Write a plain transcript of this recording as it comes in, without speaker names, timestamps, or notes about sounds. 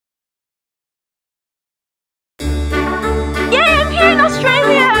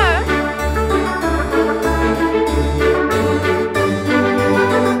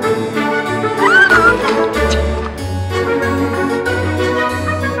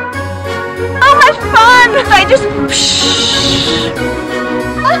much fun! So I just...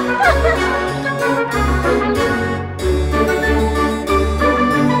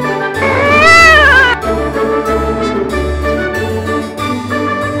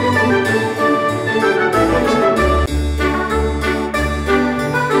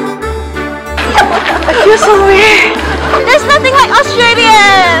 I feel so weird. There's nothing like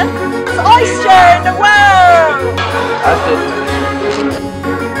Australia! It's oyster in the world! That's it.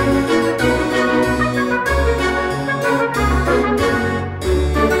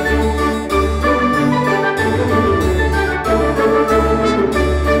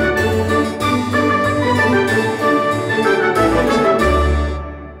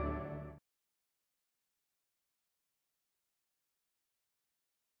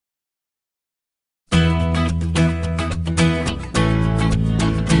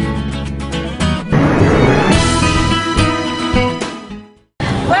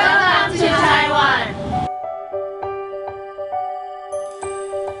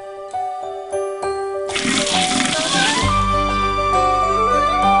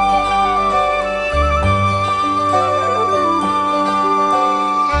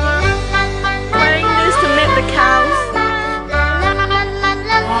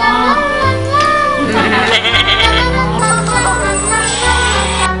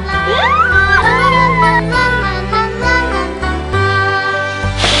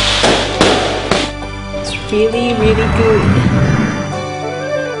 Really, really good.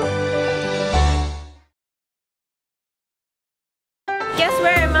 Guess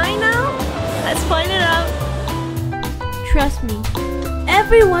where am I now? Let's find it out. Trust me,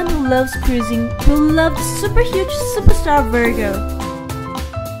 everyone who loves cruising will love the super huge superstar Virgo.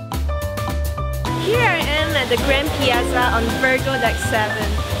 Here I am at the Grand Piazza on Virgo Deck 7.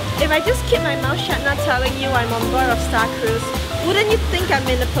 If I just keep my mouth shut not telling you I'm on board of Star Cruise, wouldn't you think I'm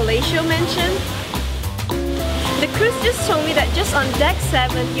in the Palatial Mansion? The cruise just told me that just on Deck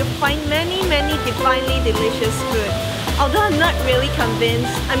 7 you'll find many divinely delicious food. Although I'm not really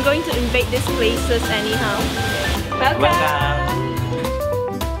convinced, I'm going to invade these places anyhow. Welcome!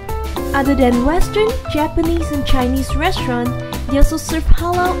 Other than Western, Japanese and Chinese restaurants, they also serve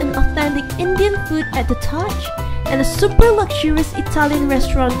halal and authentic Indian food at the Taj, and a super luxurious Italian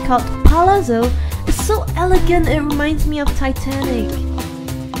restaurant called Palazzo is so elegant it reminds me of Titanic.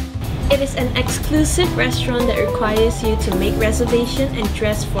 It is an exclusive restaurant that requires you to make reservation and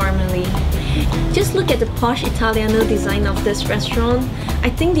dress formally. Just look at the posh Italiano design of this restaurant. I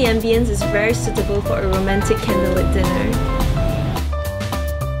think the ambience is very suitable for a romantic candlelit dinner.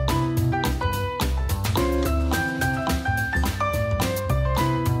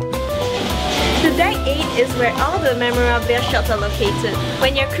 The Deck 8 is where all the memorabilia shops are located.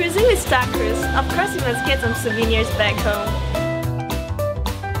 When you're cruising with Star Cruise, of course you must get some souvenirs back home.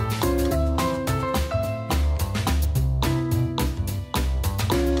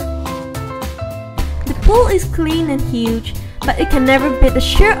 The pool is clean and huge, but it can never beat the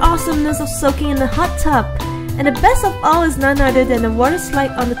sheer awesomeness of soaking in a hot tub. And the best of all is none other than the water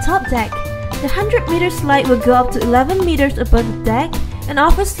slide on the top deck. The 100-meter slide will go up to 11 meters above the deck and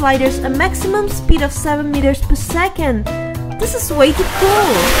offers sliders a maximum speed of 7 meters per second. This is way too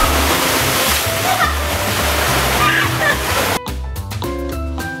cool!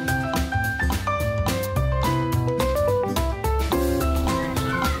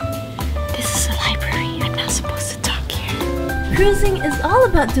 Cruising is all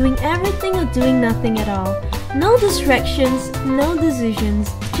about doing everything or doing nothing at all. No distractions, no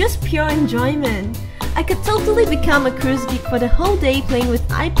decisions, just pure enjoyment. I could totally become a cruise geek for the whole day playing with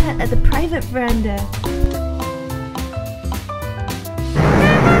iPad at the private veranda.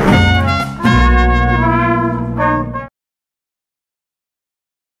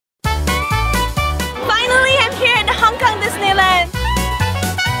 Finally, I'm here at the Hong Kong Disneyland!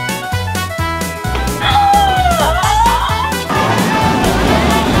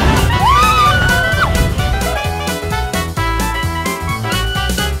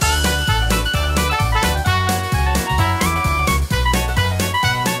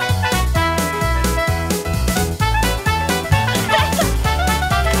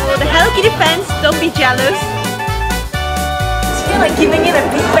 Hello Kitty fans, don't be jealous. I feel like giving it a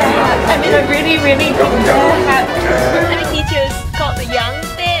big bear hug. I mean a really big bear hug. My teacher is called the Yang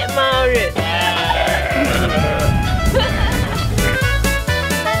Te Maru.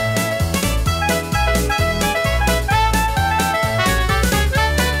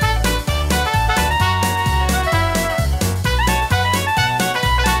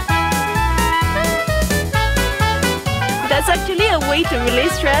 That's actually a way to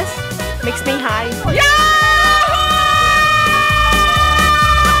release stress. Makes me high. Yeah!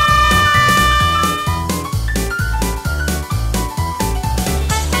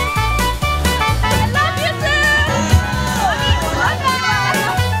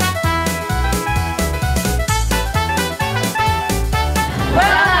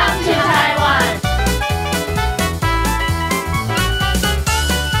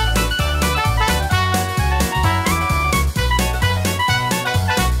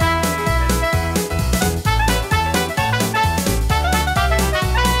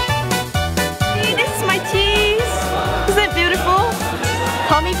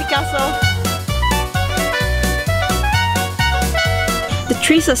 castle. The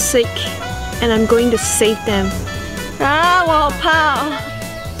trees are sick, and I'm going to save them. 啊，我好怕哦！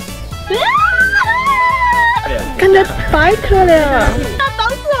看到白壳了，它挡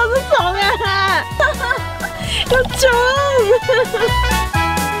死我是虫啊！有虫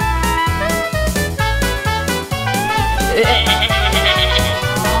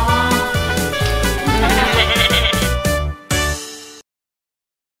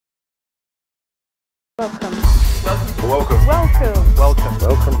！Welcome. Welcome. Welcome.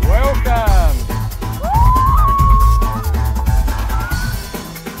 Welcome. Welcome.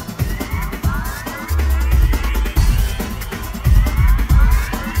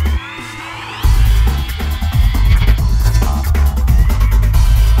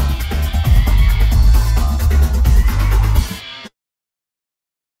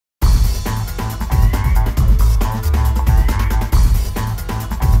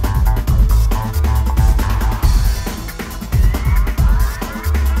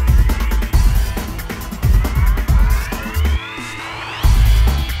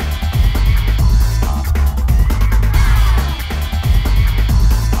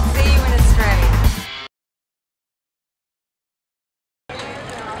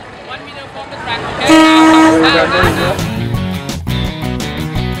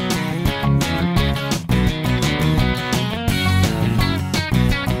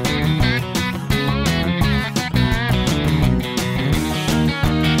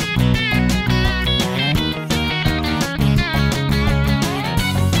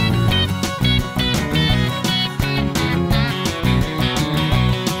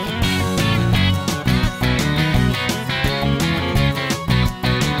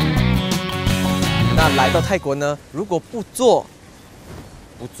 那来到泰国呢，如果不做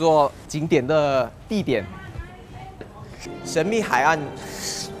景点的地点，神秘海岸、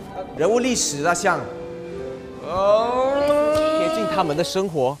人物历史那项，贴近他们的生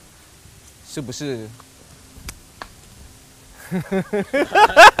活，是不是？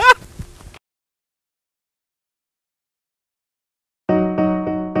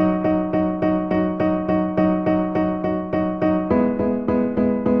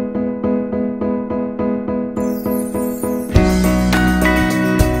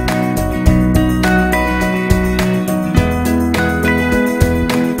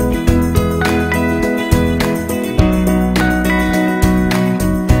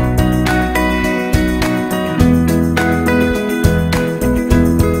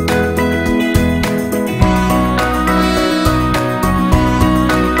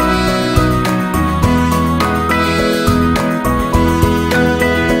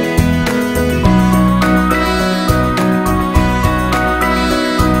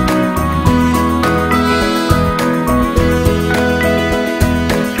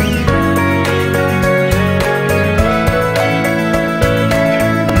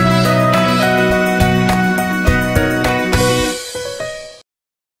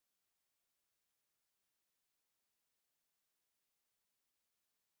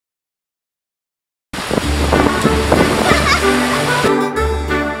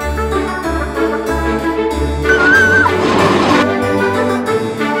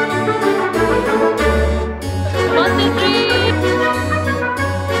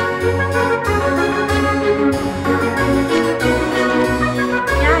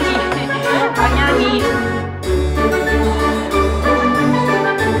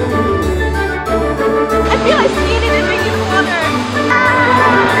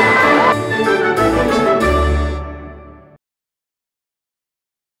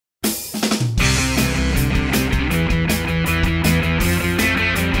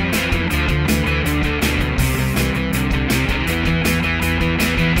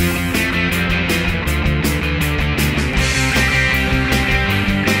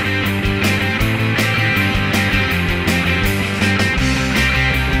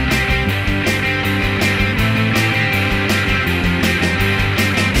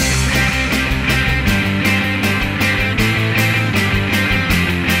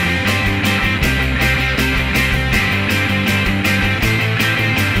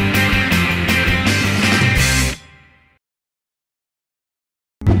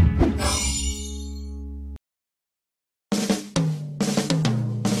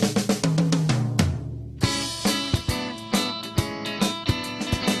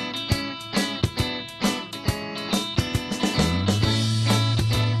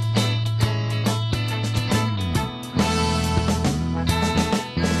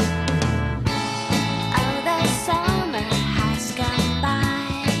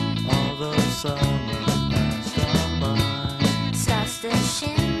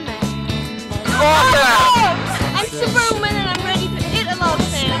 I'm Superwoman and I'm ready to eat a lot of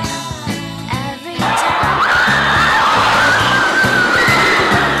things.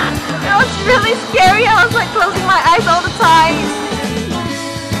 It was really scary. I was like closing my eyes all the time.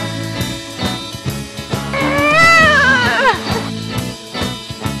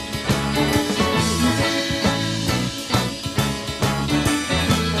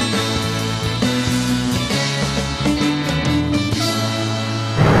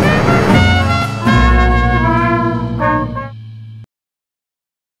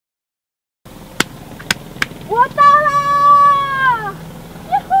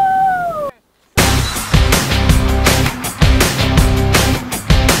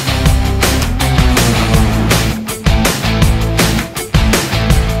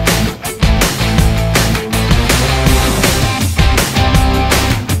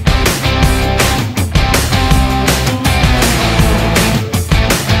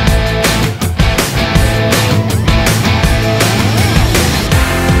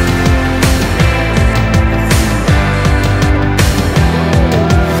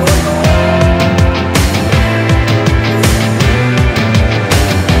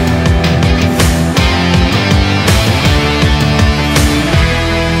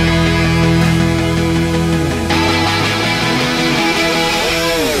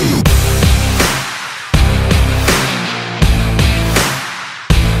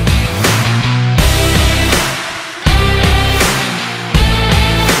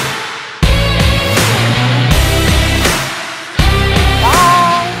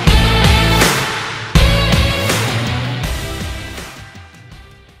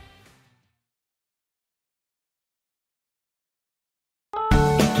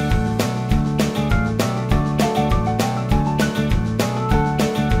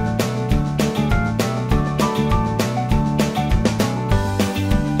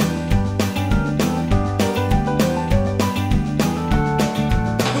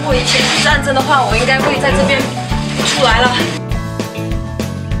如果以前是战争的话，我应该会在这边出来了。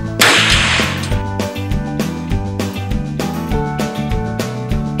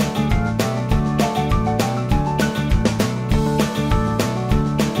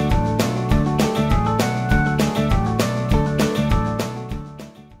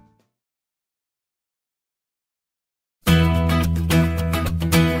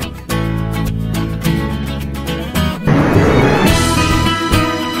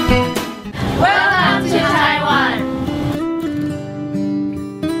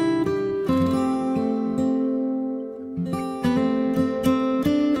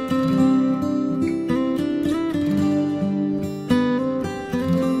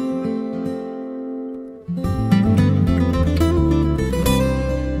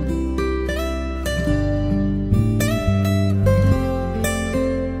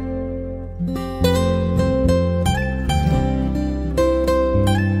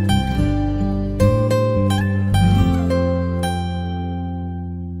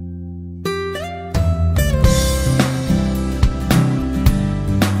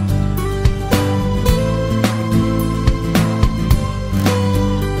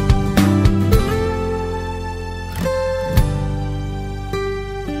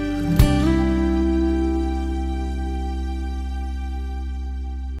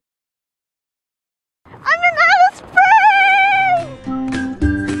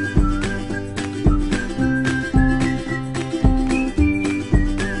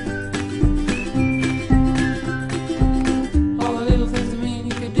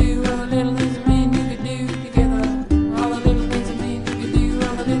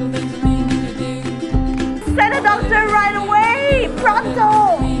Doctor, right away!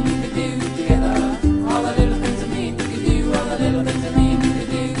 Pronto!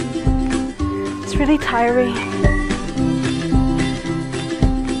 It's really tiring.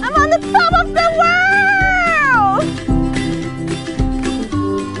 I'm on the top of the world!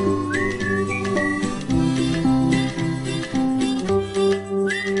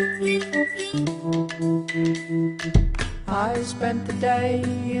 I spent the day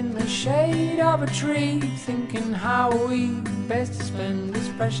in the shade of a tree, thinking how we best spend this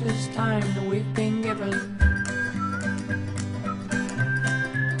precious time that we've been given.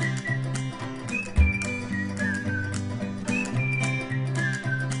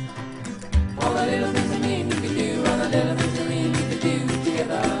 All the little things that mean you can do, all the little things that mean you can do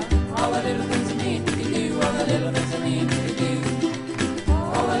together. All the little things that mean you can do, all the little things that mean you can do.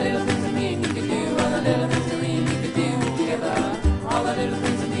 All the little things that mean you can do, all the little things that mean you can do together. All the little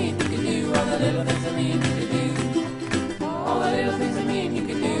things that mean you can do, all the little things that mean you can do. All the little things that mean you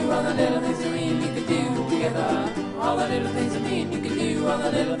can do, all the little things that mean you can do together. All the little things that mean you can do, all the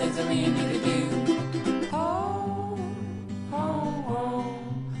little things that mean you can do.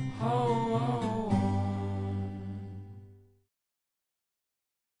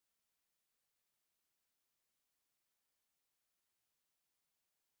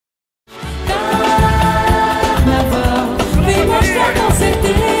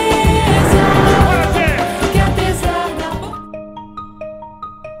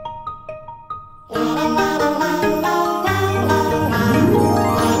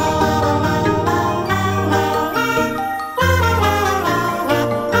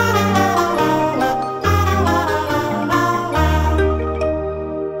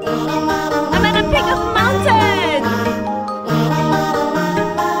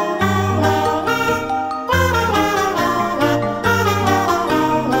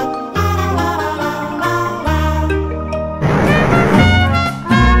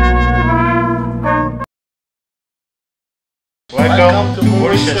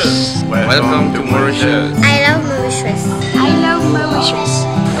 Mauritius. Welcome to Mauritius. I love Mauritius. I love Mauritius.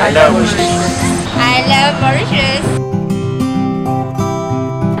 I love Mauritius. I love Mauritius.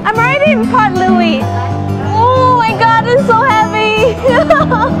 I'm already in Port Louis. Oh my god, it's so heavy!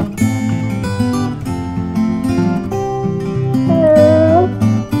 Hello.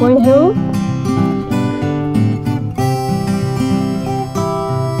 Bonjour.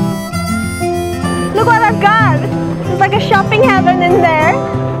 Look what I've got! It's like a shopping heaven in there.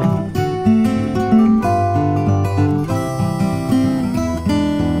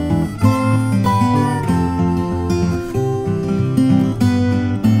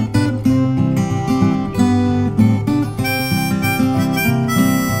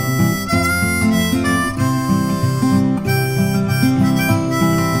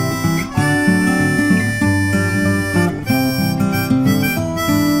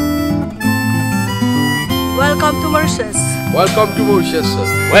 Welcome to Mauritius. Welcome to Mauritius.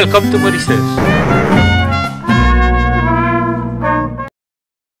 Welcome to Mauritius.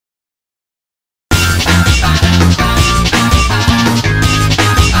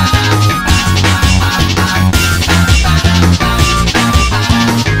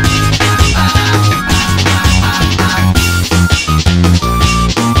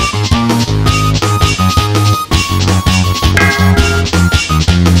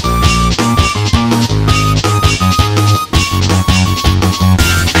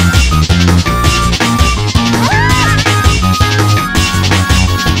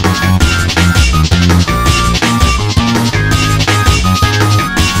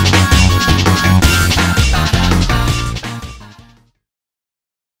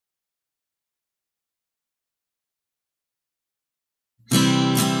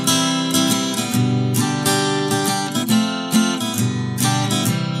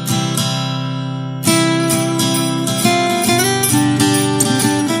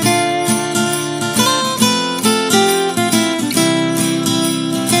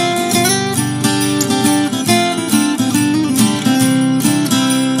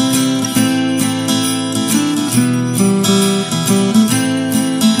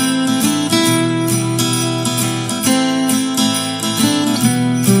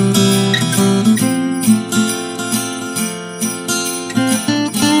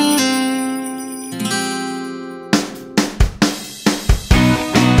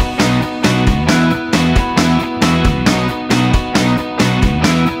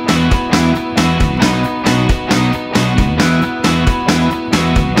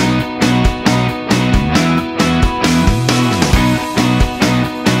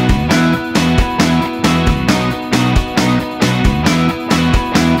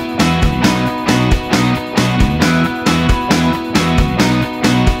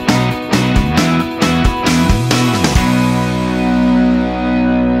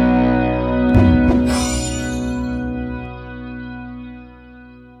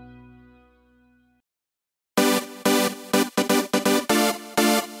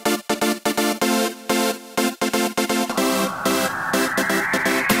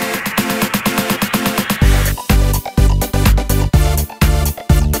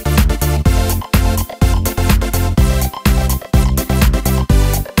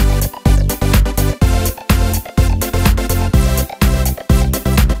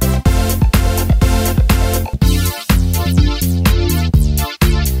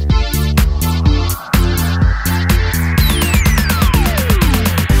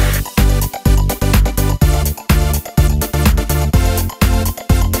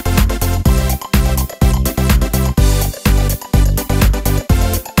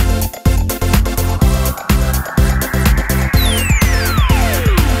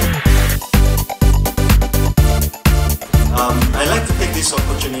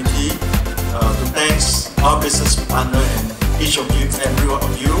 each of you, every one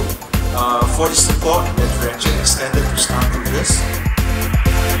of you, for the support that we actually extended to Star Cruises.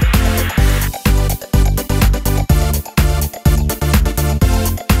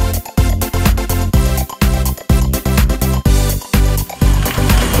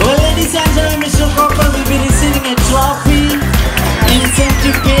 Well, ladies and gentlemen, Mr. Copper will be receiving a trophy,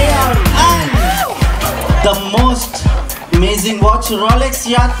 incentive payout, and the most amazing watch, Rolex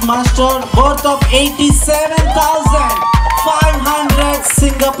Yachtmaster, worth of 87,500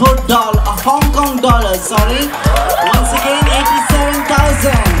 Singapore dollar, Hong Kong dollars, sorry. Once again,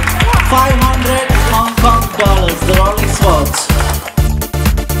 87,500 Hong Kong dollars, the Rolex watch.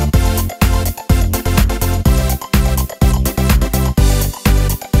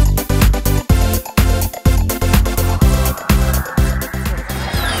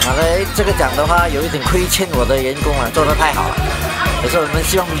这个奖的话，有一点亏欠我的员工啊，做得太好了。可是我们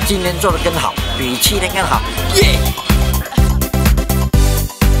希望今年做得更好，比去年更好，耶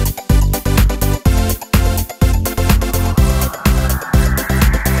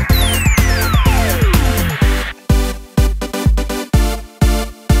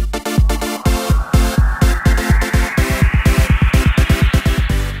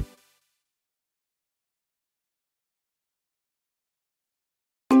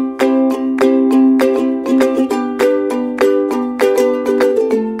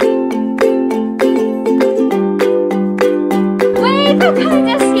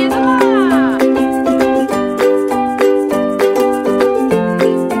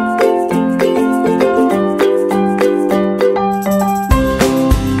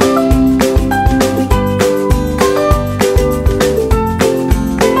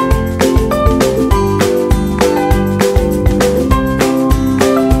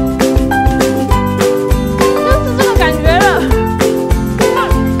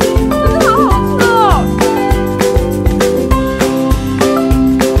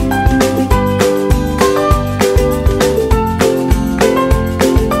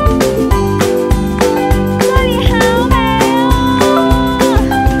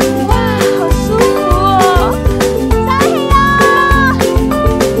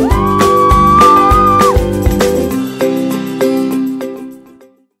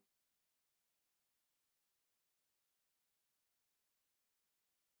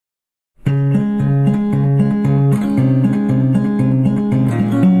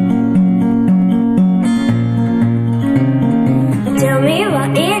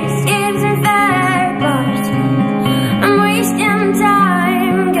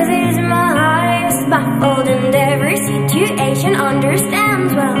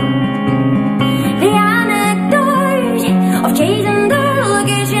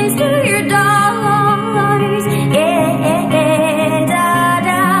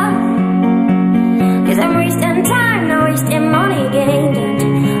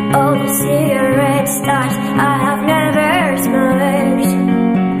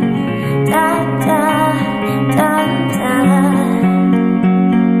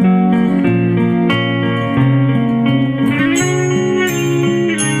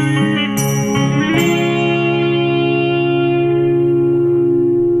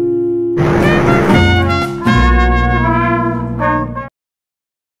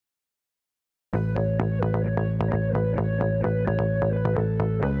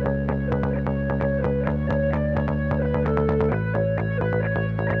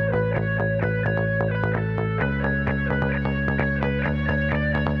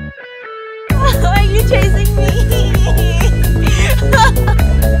！Chasing me.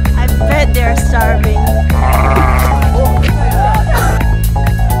 I bet they're starving.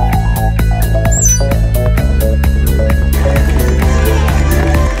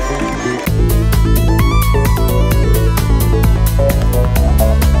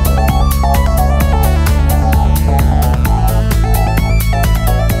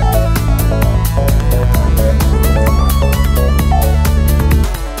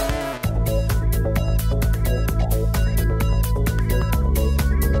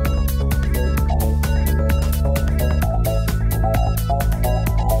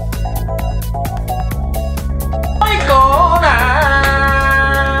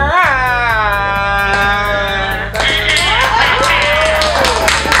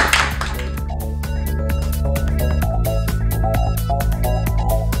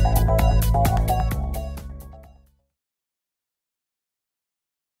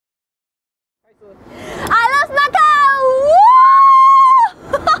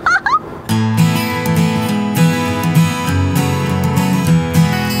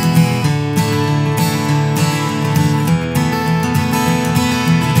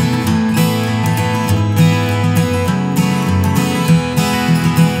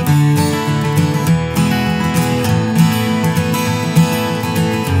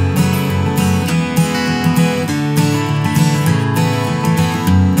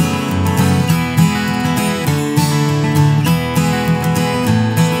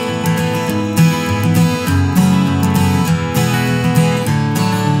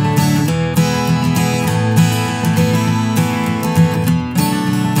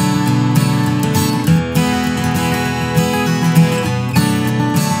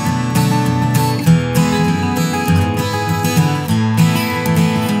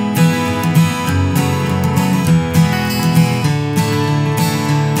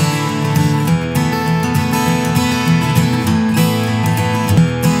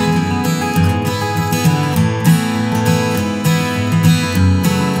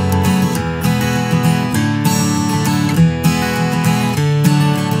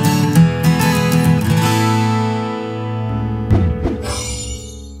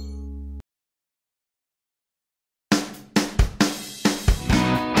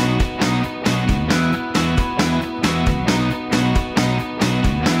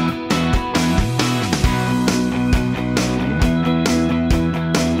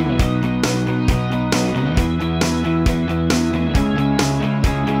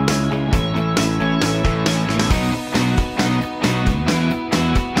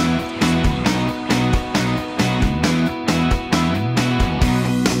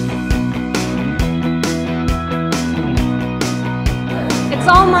 It's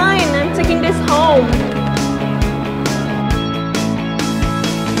all mine. I'm taking this home.